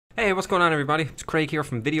Hey, what's going on, everybody? It's Craig here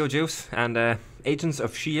from Video Juice, and Agents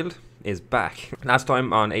of S.h.i.e.L.D. is back. Last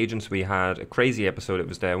time on Agents we had a crazy episode. It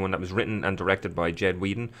was the one that was written and directed by Jed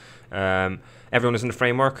Whedon. Everyone is in the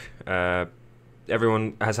framework.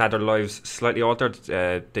 Everyone has had their lives slightly altered.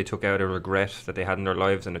 They took out a regret that they had in their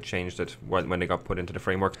lives and it changed it when they got put into the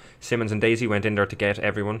framework. Simmons and Daisy went in there to get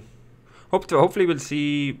everyone. Hopefully we'll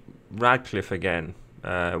see Radcliffe again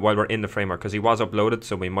while we're in the framework, because he was uploaded,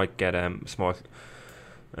 so we might get a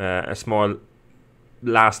small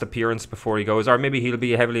last appearance before he goes, or maybe he'll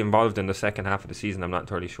be heavily involved in the second half of the season. I'm not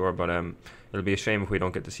entirely sure, but it'll be a shame if we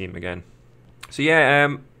don't get to see him again. So yeah,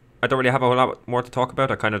 I don't really have a whole lot more to talk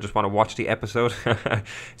about. I kind of just want to watch the episode.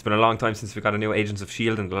 It's been a long time since we got a new Agents of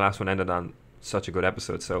S.h.i.e.L.D. and the last one ended on such a good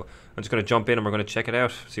episode, so I'm just going to jump in and we're going to check it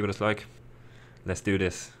out, see what it's like. Let's do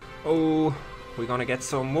this. Oh, we're going to get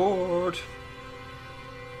some more.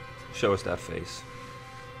 Show us that face.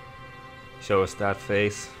 Show us that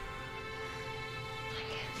face.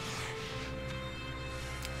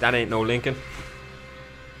 That ain't no Lincoln.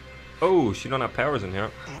 Oh, she don't have powers in here.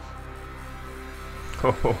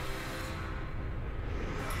 Oh.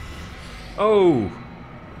 Oh.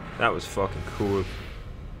 That was fucking cool.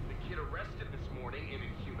 The kid arrested this morning, an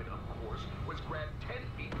inhuman of course, was grabbed 10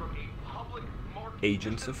 feet from a public market.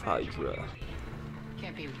 Agents of Hydra.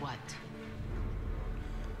 Can't be what?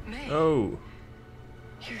 May. Oh.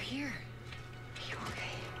 You're here. Are you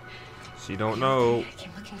okay? She don't know. I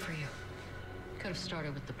came looking for you. Could have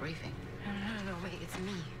started with the briefing. No, wait, it's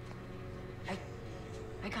me.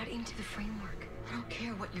 I got into the framework. I don't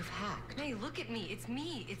care what you've hacked. May, look at me. It's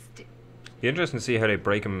me. Be interesting to see how they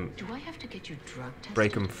break him. Do I have to get you drug tested?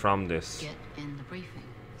 Break him from this. Get in the briefing.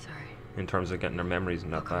 Sorry. In terms of getting their memories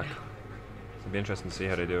and that I'll back. go now. It'll be interesting to see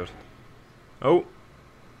how they do it. Oh.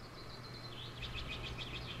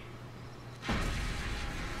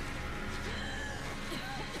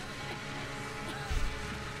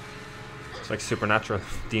 It's like Supernatural.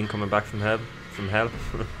 Dean coming back from hell.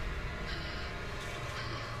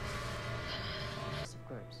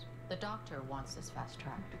 Groups. The doctor wants this fast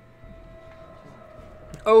tracked.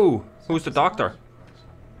 Oh, who's the doctor?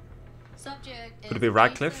 Subject Could it be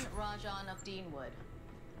Radcliffe? Jason Rajan of Deanwood.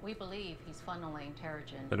 We believe he's funneling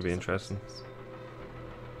Terrigen. That'd be interesting.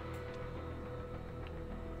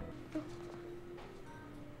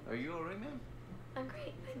 Are you alright, ma'am? I'm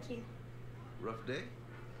great, thank you. Rough day?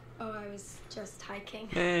 Oh, I was just hiking.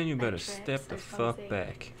 Man, you better That trip, step so the fuck clumsy.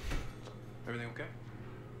 back. Everything okay?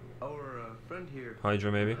 Our friend here.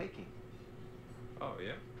 Hydra, maybe? Hiking. Oh,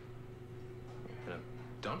 yeah? In a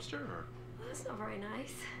dumpster, or? Well, that's not very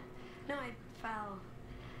nice. No, I fell.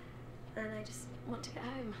 And I just want to get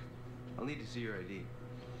home. I'll need to see your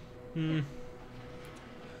ID.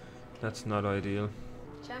 That's not ideal.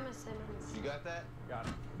 Gemma Simmons. You got that? Got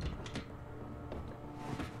it.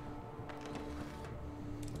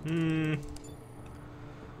 You're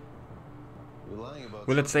lying about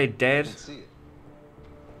Will it say something. dead? I can see it.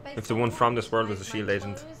 Based If the on one what? from this world was a My S.h.i.e.L.D.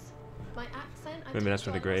 agent. clothes, my accent, I'm Maybe that's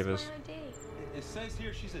pretty where the sure I grave lost is. my ID. It says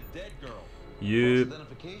here she's a dead girl, False You.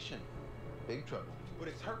 identification. Big trouble. but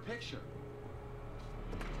it's her picture.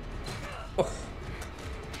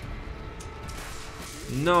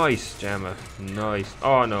 Nice, Gemma. Nice.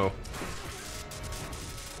 Oh no.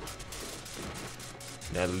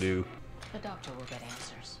 That'll do. The doctor will get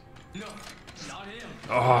answers. No, not him.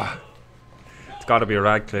 Oh. It's gotta be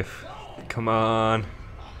Radcliffe. Come on.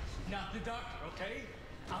 Not the doctor, okay?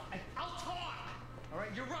 I'll talk. All right,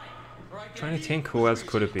 you're right. All right. Trying to think who else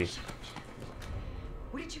could it be.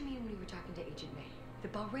 What did you mean when you were talking to Agent May? The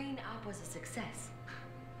Bahrain app was a success.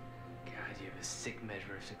 God, you have a sick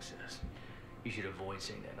measure of success. You should avoid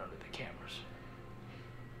saying that under the cameras.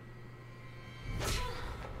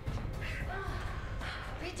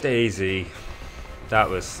 Daisy. That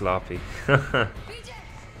was sloppy. You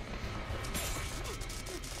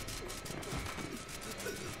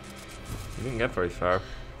didn't get very far.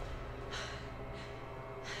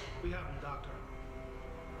 We have him, Doctor.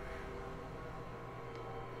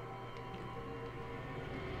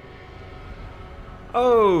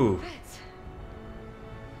 Oh! Fitz,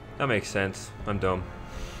 That makes sense. I'm dumb.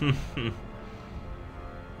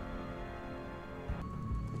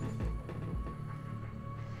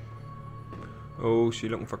 Oh, she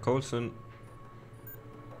looking for Coulson.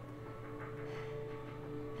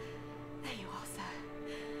 There you are, sir.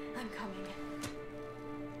 I'm coming.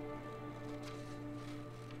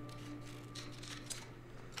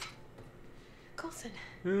 Coulson,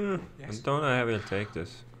 I don't know how he'll take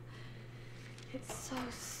this. it's so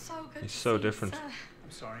good. He's to so see you, different. sir.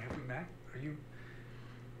 I'm sorry, have we met? Are you...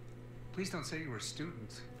 Please don't say you were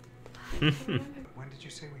students. I can remember When did you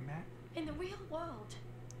say we met? in the real world.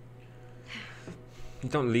 You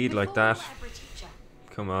don't lead like Before that. you were ever a teacher.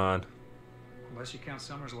 Come on. Unless you count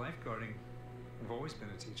Summer's lifeguarding. I've always been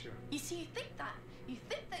a teacher. You see, you think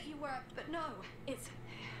that you were, but no, it's.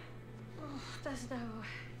 Oh, there's no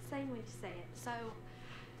sane way to say it. So,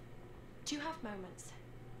 do you have moments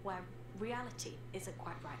where reality isn't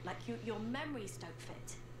quite right? Like your memories don't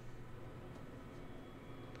fit?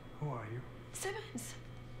 Who are you? Simmons.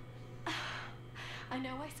 I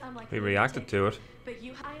know I sound like He a reacted lunatic, to it. but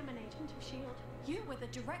I am an agent of S.h.i.e.L.D. You were the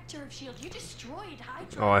director of S.h.i.E.L.D. You destroyed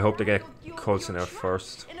Hydra. Oh, I hope they Now get you're Coulson out trapped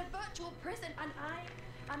first. in a virtual prison, and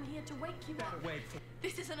I'm here to wake you up.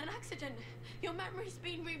 This isn't an accident. Your memory's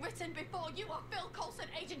been rewritten before. You are Phil Coulson,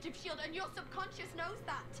 agent of S.h.i.E.L.D., and your subconscious knows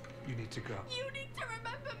that. You need to go. You need to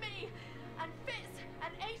remember me, and Fitz,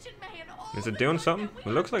 and Agent May, and all. Is it the doing good something? that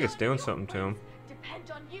we It looks have like it's done. doing Your something to him. friends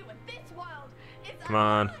depend on you, and this world is Come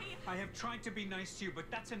on. alive. I have tried to be nice to you, but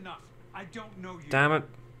that's enough. I don't know you. Damn it.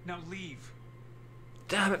 Now leave.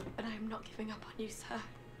 Damn it. And I am not giving up on you, sir.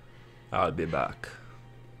 I'll be back.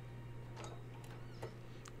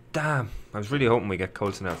 Damn. I was really hoping we get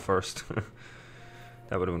Coulson out first.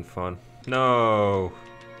 That would have been fun. No.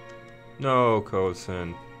 No,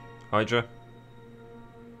 Coulson. Hydra?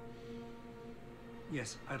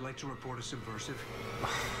 Yes, I'd like to report a subversive.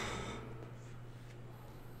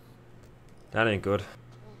 That ain't good.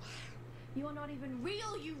 You are not even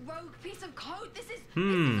real, you rogue piece of code. This is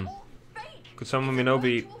all fake. Could someone It's we a know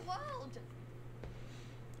be virtual world.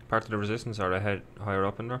 part of the resistance or ahead higher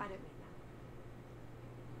up in there? I don't mean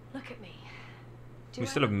that. Look at me. Do We I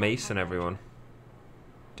still have look Mace like and I everyone.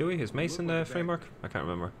 Do we? Is Mace in the framework? I can't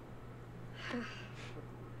remember.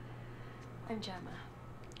 I'm Gemma.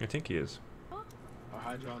 I think he is. Are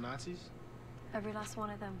Hydra Nazis? Every last one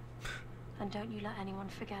of them. And don't you let anyone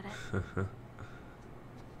forget it.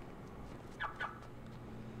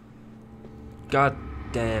 God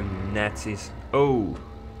damn Nazis. Oh,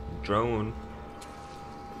 drone.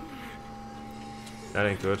 That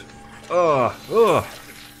ain't good. Oh, oh.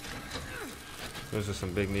 Those are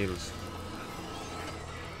some big needles.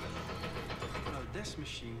 This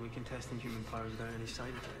machine we can test in human powers without any side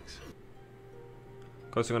effects.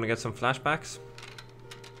 Coulson gonna get some flashbacks?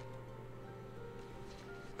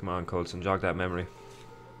 Come on, Coulson, jog that memory.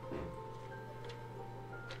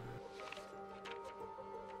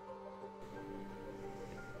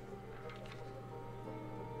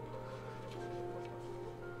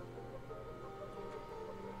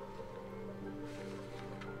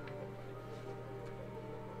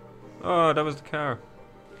 Oh, that was the car.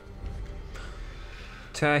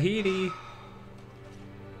 Tahiti.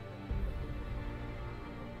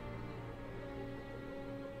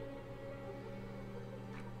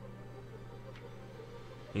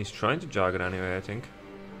 He's trying to jog it anyway, I think.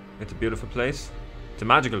 It's a beautiful place. It's a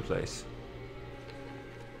magical place.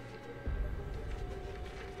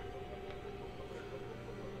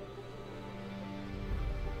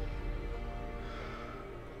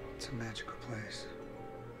 It's a magical place.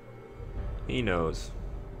 He knows.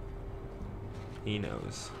 He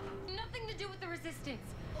knows. Nothing to do with the resistance.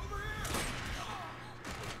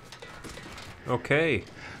 Okay.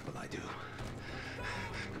 Well, I do.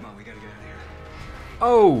 Come on, we gotta get out of here.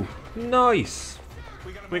 Oh, nice.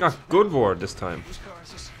 We got good ward this time. Whose car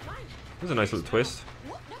is this? That was a nice little twist.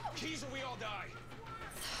 Keys or we all die.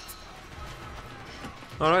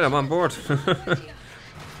 Alright, I'm on board.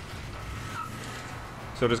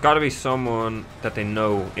 So there's got to be someone that they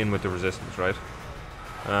know in with the resistance, right?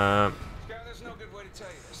 Yeah, there's no good way to tell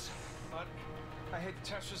you this, but I hate the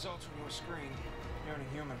test results when you were screened. You're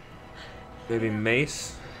a human. Maybe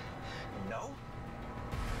Mace. No?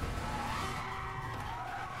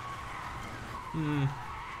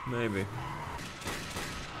 Maybe.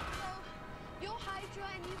 You're Hydra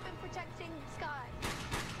and you've been protecting Sky.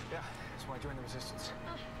 Yeah, that's why I joined the resistance.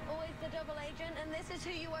 Always the double agent, and this is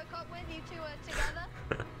who you woke up with? You two are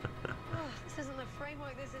together? This isn't the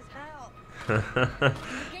framework, this is hell.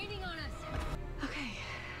 You're gaining on us. Okay.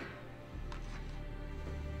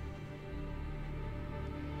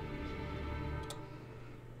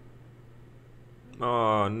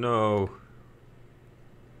 Oh no.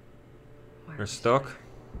 You're stuck?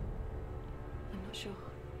 I'm not sure.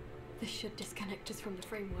 This should disconnect us from the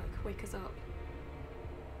framework, wake us up.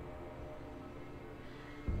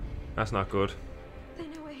 That's not good. They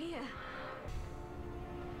know we're here.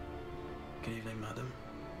 Good evening, madam.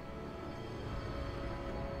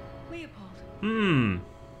 Leopold,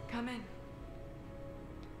 come in.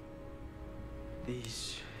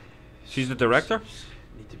 These... She's the director? subversives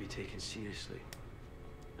need to be taken seriously.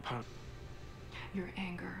 Your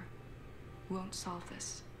anger won't solve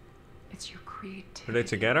this. It's your creativity Are they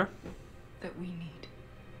together? that we need.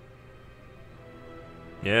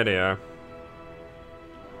 Yeah, they are.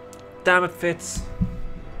 Damn it, Fitz.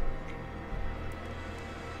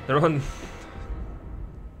 They're on.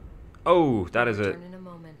 Oh, that is a. In a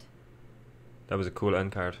moment. That was a cool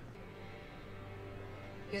end card.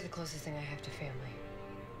 You're the closest thing I have to family.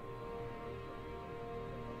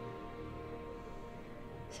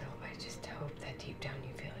 So I just hope that deep down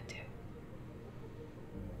you feel it too.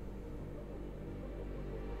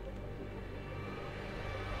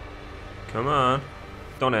 Come on.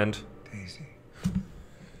 Don't end. Daisy.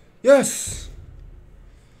 Yes!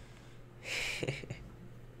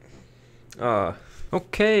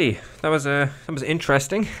 Okay. That was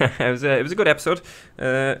interesting. It was a good episode.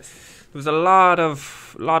 There was a lot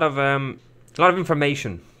of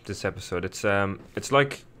information this episode. It's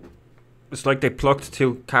like they plucked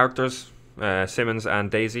two characters, Simmons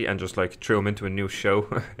and Daisy, and just like threw them into a new show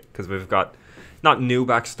because we've got not new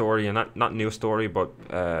backstory and not new story, but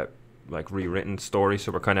like rewritten story.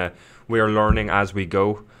 So we're learning as we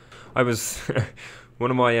go. I was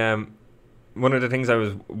one of the things I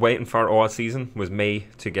was waiting for all season was May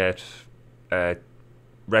to get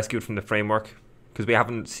rescued from the framework, because we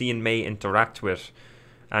haven't seen May interact with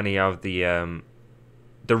any of the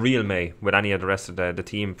real May, with any of the rest of the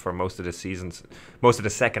team for most of the seasons, most of the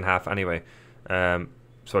second half anyway. So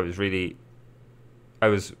I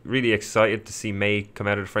was really excited to see May come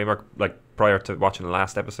out of the framework, like prior to watching the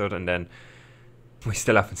last episode, and then we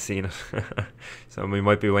still haven't seen it. So we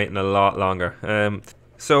might be waiting a lot longer.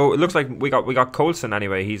 So it looks like we got Coulson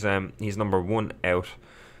anyway. He's number 1 out,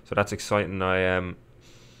 so that's exciting. I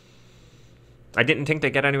didn't think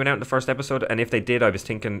they'd get anyone out in the first episode, and if they did, I was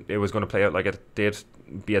thinking it was going to play out like it did,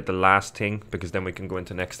 be at the last thing, because then we can go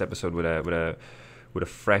into next episode with a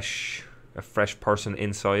fresh person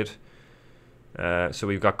inside. So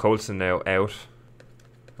we've got Coulson now out.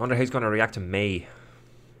 I wonder how he's going to react to May.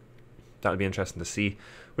 That'll be interesting to see.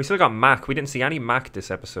 We still got Mac. We didn't see any Mac this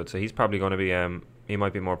episode, so he's probably going to be he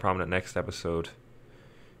might be more prominent next episode.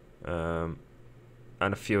 And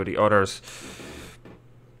a few of the others.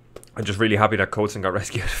 I'm just really happy that Coulson got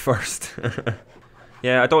rescued first.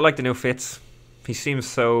 Yeah, I don't like the new Fitz. He seems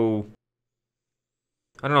so,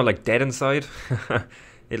 I don't know, like dead inside.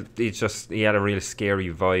 He had a really scary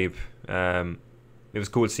vibe. It was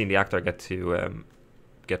cool seeing the actor get to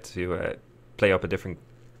play up a different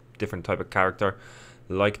type of character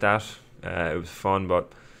like that. It was fun,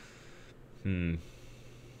 but I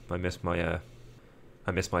miss my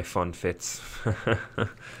fun Fitz.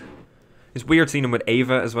 It's weird seeing him with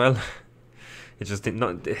Ava as well. It just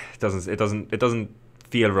doesn't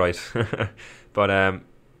feel right. But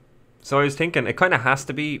so I was thinking it kind of has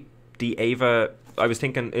to be the Ava. I was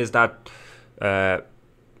thinking, is that an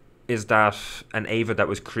Ava that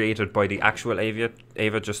was created by the actual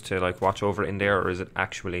Ava just to like watch over it in there, or is it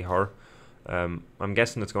actually her? I'm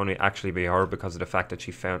guessing it's going to actually be her, because of the fact that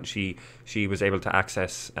she was able to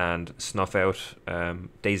access and snuff out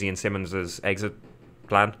Daisy and Simmons' exit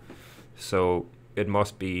plan. So it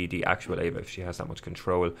must be the actual Ava if she has that much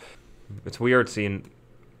control. It's weird seeing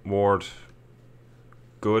Ward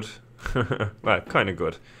good. Well, kind of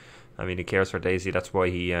good. I mean, he cares for Daisy. That's why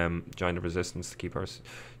he joined the Resistance, to keep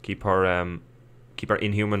her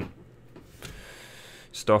inhuman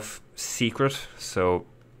stuff secret. So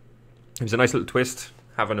it was a nice little twist,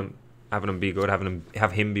 having him be good,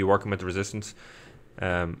 have him be working with the Resistance.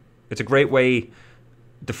 It's a great way.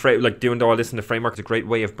 Doing all this in the framework is a great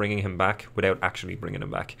way of bringing him back without actually bringing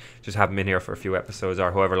him back. Just have him in here for a few episodes,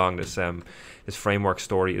 or however long this framework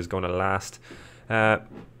story is going to last. I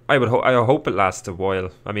hope it lasts a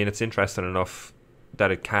while. I mean, it's interesting enough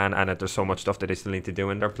that it can, and that there's so much stuff that they still need to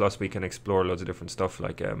do in there. Plus, we can explore loads of different stuff,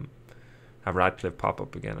 like have Radcliffe pop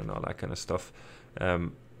up again and all that kind of stuff.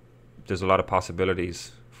 There's a lot of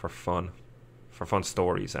possibilities for fun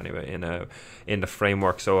stories anyway in the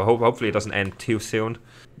framework. So hopefully it doesn't end too soon.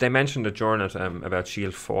 They mentioned the journal about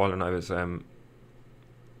S.h.i.e.L.D. fall, and I was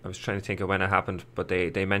trying to think of when it happened, but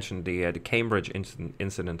they mentioned the Cambridge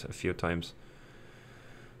incident a few times.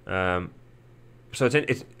 So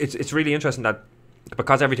it's really interesting that,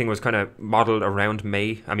 because everything was kind of modeled around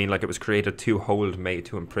May. I mean, like, it was created to hold May,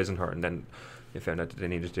 to imprison her, and then they found out that they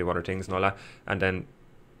needed to do other things and all that, and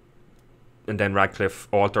then Radcliffe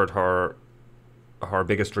altered her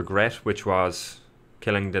biggest regret, which was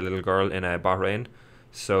killing the little girl in Bahrain.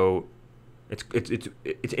 So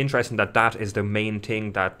it's interesting that is the main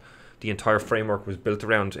thing that the entire framework was built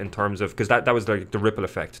around, in terms of, because that was the ripple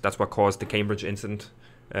effect. That's what caused the Cambridge incident,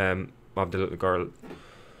 of the little girl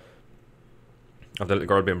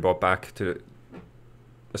being brought back to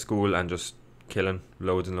a school and just killing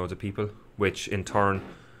loads and loads of people, which in turn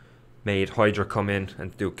made Hydra come in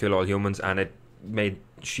and kill all humans, and it made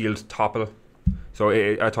S.h.i.e.L.D. topple. So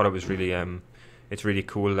I thought it was really it's really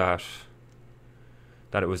cool that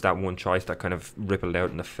it was that one choice that kind of rippled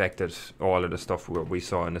out and affected all of the stuff we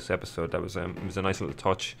saw in this episode. That was it was a nice little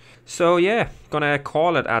touch. So yeah, gonna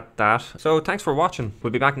call it at that. So thanks for watching.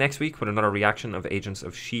 We'll be back next week with another reaction of Agents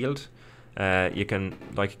of S.h.i.e.L.D. You can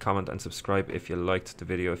like, comment, and subscribe if you liked the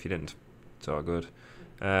video. If you didn't, it's all good.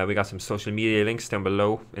 We got some social media links down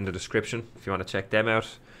below in the description if you want to check them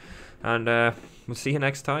out. And we'll see you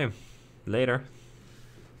next time. Later.